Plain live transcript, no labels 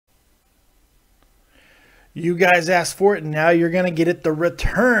You guys asked for it, and now you're going to get it, the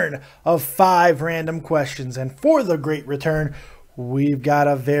return of 5 random questions. And for the great return, we've got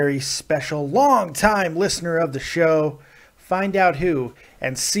a very special, long-time listener of the show. Find out who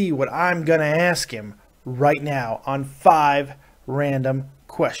and see what I'm going to ask him right now on 5 random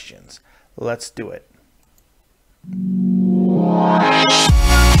questions. Let's do it.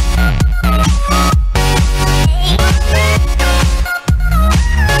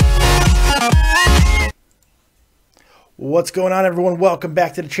 What's going on, everyone? Welcome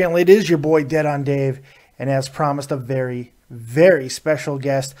back to the channel. It is your boy Dead on Dave, and as promised, a very, very special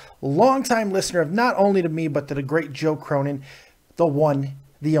guest, longtime listener of not only to me but to the great Joe Cronin, the one,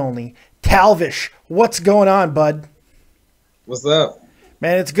 the only TALVISH. What's going on, bud? What's up,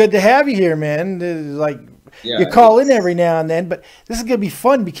 man? It's good to have you here, man. You call in every now and then, but this is gonna be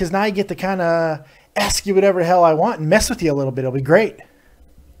fun because now I get to kind of ask you whatever the hell I want and mess with you a little bit. It'll be great.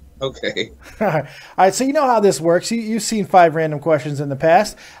 Okay. All right, so you know how this works. You've seen 5 random questions in the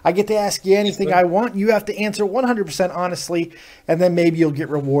past. I get to ask you anything I want. You have to answer 100% honestly, and then maybe you'll get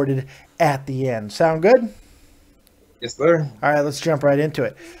rewarded at the end. Sound good? Yes, sir. All right, let's jump right into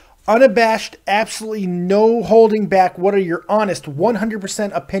it. Unabashed, absolutely no holding back. What are your honest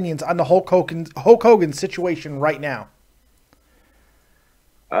 100% opinions on the Hulk Hogan situation right now?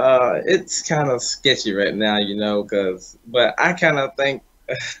 It's kind of sketchy right now, but I kind of think,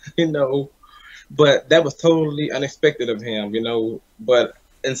 but that was totally unexpected of him, but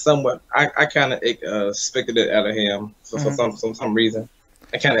in somewhat, I kind of expected it out of him for some reason.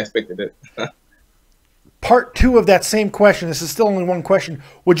 I kind of expected it. Part 2 of that same question. This is still only one question.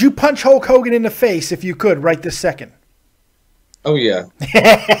 Would you punch Hulk Hogan in the face if you could right this second? Oh, yeah.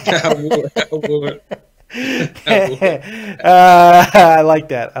 I would. I like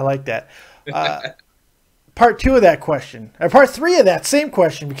that. I like that. Part 2 of that question, or part 3 of that same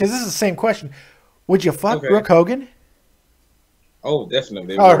question, because this is the same question. Would you fuck Brooke Hogan? Oh,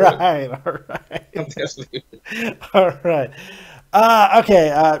 definitely. All right. Definitely. All right.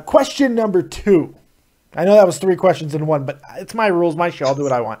 Okay. Question number 2. I know that was 3 questions in one, but it's my rules, my show. I'll do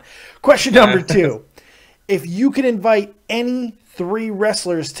what I want. Question number 2. If you could invite any 3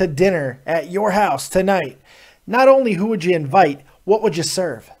 wrestlers to dinner at your house tonight, not only who would you invite, what would you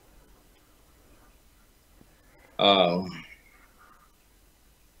serve?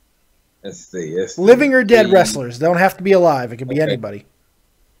 Let's see. Living or dead wrestlers. They don't have to be alive. It can be anybody.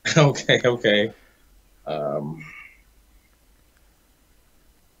 Okay.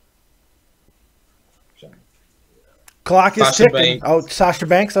 Clock is ticking. Oh, Sasha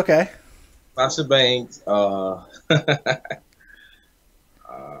Banks. Okay. Sasha Banks.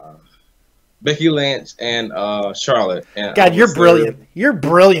 Becky Lynch and Charlotte. And God, you're brilliant. You're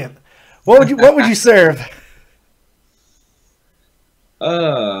brilliant. What would you serve?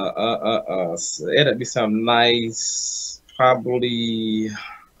 It'd be something nice. Probably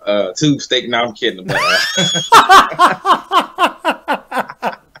tube steak. No, I'm kidding. But,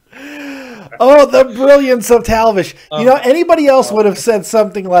 oh, the brilliance of TALVISH. Anybody else would have said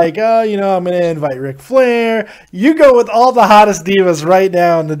something like, I'm going to invite Ric Flair. You go with all the hottest divas right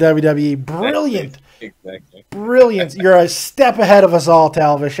now in the WWE. Brilliant. Exactly. Brilliant. You're a step ahead of us all,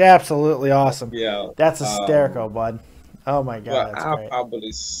 TALVISH. Absolutely awesome. Yeah. That's hysterical, bud. Oh, my God. That's I'll great.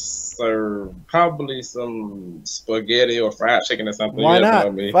 probably serve some spaghetti or fried chicken or something. Why not?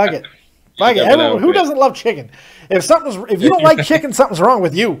 Fuck it. Fuck it. Who doesn't love chicken? If you don't like chicken, something's wrong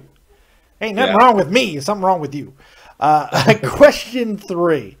with you. Ain't nothing wrong with me. Something wrong with you. Question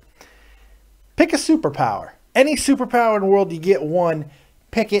 3. Pick a superpower. Any superpower in the world, you get one.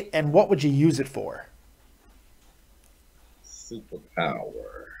 Pick it, and what would you use it for? Superpower.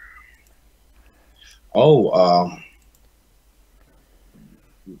 Oh,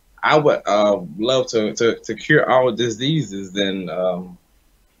 I would love to cure all diseases and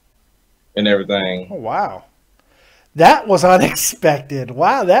everything. Oh, wow. That was unexpected.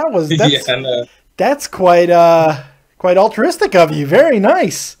 Wow, that's quite altruistic of you. Very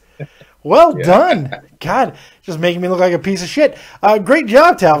nice. Well done. God, just making me look like a piece of shit. Great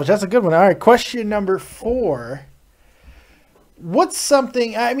job, TALVISH. That's a good one. All right, question number 4. What's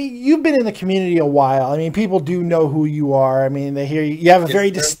something, you've been in the community a while. People do know who you are. They hear you. You have a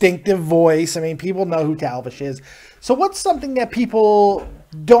very distinctive voice. People know who TALVISH is. So what's something that people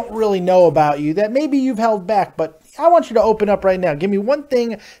don't really know about you that maybe you've held back, but I want you to open up right now. Give me one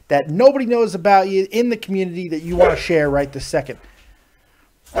thing that nobody knows about you in the community that you want to share right this second.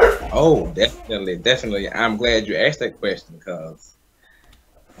 Oh, definitely. I'm glad you asked that question because,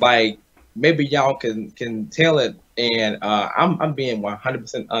 maybe y'all can tell it, and I'm being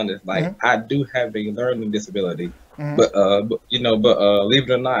 100% honest. I do have a learning disability, but leave it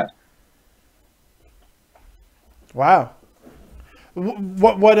or not, Wow.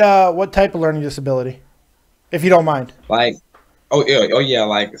 What type of learning disability, if you don't mind? Like, oh yeah,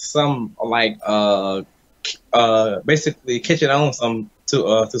 like some like basically catching on some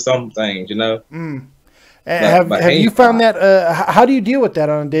to some things, you know. Mm. But Have hey, you found that? How do you deal with that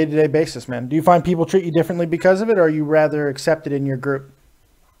on a day-to-day basis, man? Do you find people treat you differently because of it, or are you rather accepted in your group?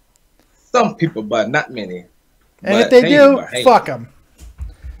 some people, but not many. And if But they hey, do, fuck them.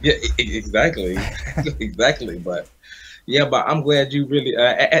 Yeah, exactly, exactly. But yeah, but I'm glad you really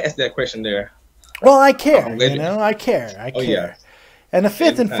asked that question there. Well, I care. I'm glad I care. I Oh care. yeah. And the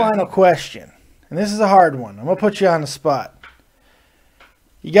fifth and Anytime. final question, and this is a hard one. I'm gonna put you on the spot.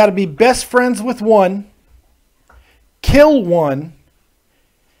 You got to be best friends with one, kill one,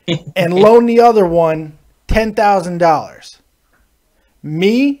 and loan the other one $10,000.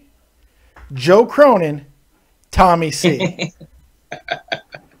 Me, Joe Cronin, Tommy C.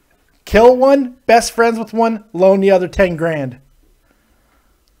 Kill one, best friends with one, loan the other 10 grand.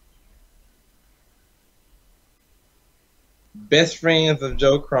 Best friends of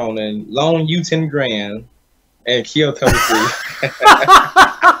Joe Cronin, loan you 10 grand, and kill Tommy C.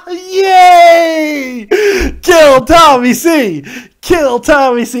 Yay! Kill Tommy C. Kill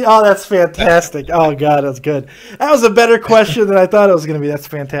Tommy C. Oh, that's fantastic. Oh, God, that's good. That was a better question than I thought it was going to be. That's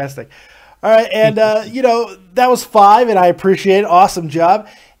fantastic. All right, and, that was 5, and I appreciate it. Awesome job.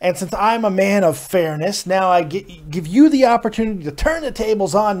 And since I'm a man of fairness, now I give you the opportunity to turn the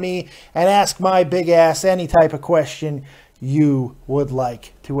tables on me and ask my big ass any type of question you would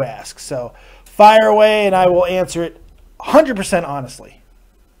like to ask. So fire away, and I will answer it 100% honestly.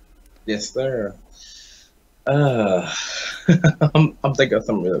 Yes, sir. I'm thinking of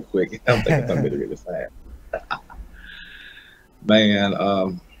something real quick. I'm thinking of something really fast.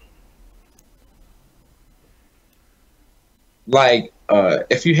 Man, like,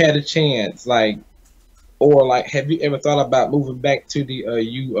 if you had a chance, like, or like, have you ever thought about moving back to the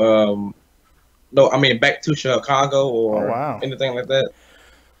back to Chicago or anything like that?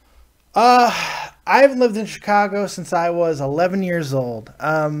 I haven't lived in Chicago since I was 11 years old.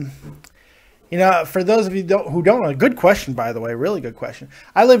 For those of you who don't know, good question, by the way, really good question.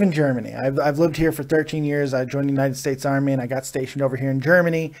 I live in Germany. I've lived here for 13 years. I joined the United States Army, and I got stationed over here in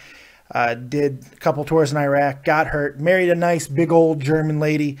Germany. Did a couple tours in Iraq, got hurt, married a nice big old German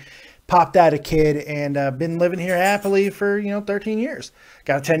lady, popped out a kid, and been living here happily for 13 years.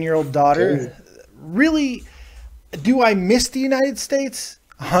 Got a 10-year-old daughter. Cool. Really, do I miss the United States?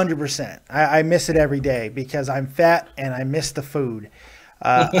 100%. I miss it every day because I'm fat and I miss the food.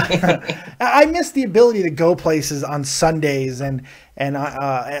 I miss the ability to go places on Sundays and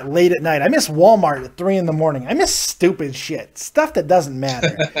late at night. I miss Walmart at 3 a.m. I miss stupid shit, stuff that doesn't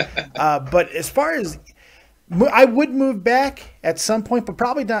matter. But as far as I would move back at some point, but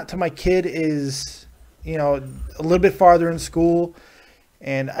probably not till my kid is, a little bit farther in school.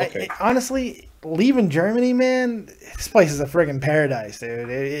 And okay. Honestly, leaving Germany, man, this place is a friggin' paradise, dude.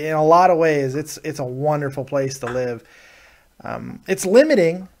 In a lot of ways, it's a wonderful place to live. It's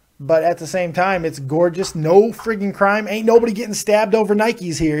limiting, but at the same time, it's gorgeous. No friggin' crime. Ain't nobody getting stabbed over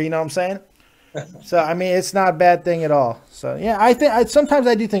Nikes here. You know what I'm saying? So, I mean, it's not a bad thing at all. So, yeah, sometimes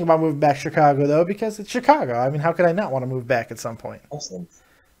I do think about moving back to Chicago, though, because it's Chicago. I mean, how could I not want to move back at some point? Awesome.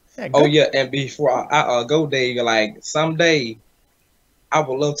 Yeah, yeah, and before I go there, like, someday I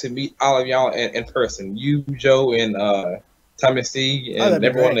would love to meet all of y'all in person. You, Joe, and Tommy C, and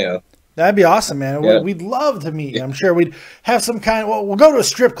everyone else. That'd be awesome, man. Yeah. We'd love to meet you. I'm sure we'd have some we'll go to a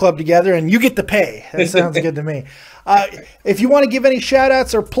strip club together and you get to pay. That sounds good to me. If you want to give any shout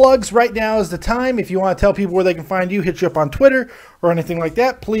outs or plugs, right now is the time. If you want to tell people where they can find you, hit you up on Twitter or anything like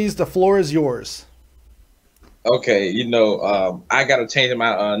that, please, the floor is yours. Okay. I got to change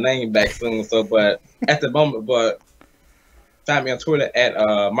my name back soon. So, but at the moment, find me on Twitter at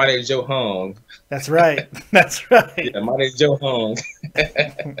my name is Joe Hung. That's right. That's right. Yeah, my name is Joe Hung.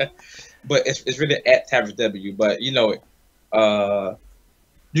 But it's really at TALVISH W. But you can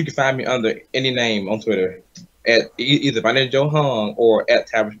find me under any name on Twitter at either my name is Joe Hung or at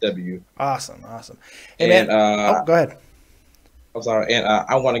TALVISH W. Awesome. And go ahead. I'm sorry. And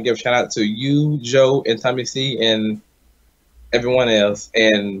I want to give a shout out to you, Joe, and Tommy C, and everyone else,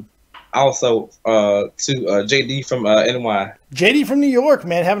 and also to JD from NY. JD from New York,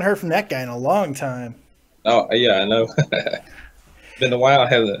 man. Haven't heard from that guy in a long time. Oh, yeah, I know. Been a while,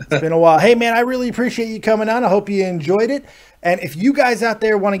 hasn't it? It's been a while. Hey, man, I really appreciate you coming on. I hope you enjoyed it. And if you guys out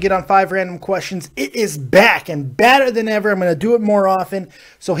there want to get on 5 Random Questions, it is back and better than ever. I'm going to do it more often.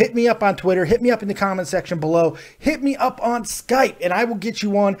 So hit me up on Twitter. Hit me up in the comment section below. Hit me up on Skype, and I will get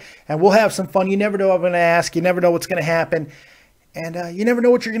you on, and we'll have some fun. You never know what I'm going to ask. You never know what's going to happen. And you never know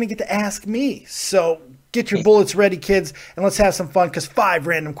what you're going to get to ask me. So Get your bullets ready, kids, and let's have some fun because 5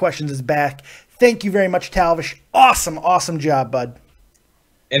 Random Questions is back. Thank you very much, Talvish. Awesome job, bud.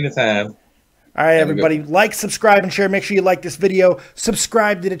 Anytime. All right, everybody, like, subscribe, and share. Make sure you like this video.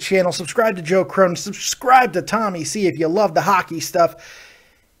 Subscribe to the channel. Subscribe to Joe Cronin. Subscribe to Tommy C if you love the hockey stuff.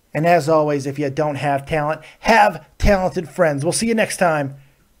 And as always, if you don't have talent, have talented friends. We'll see you next time.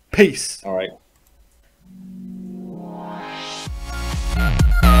 Peace. All right.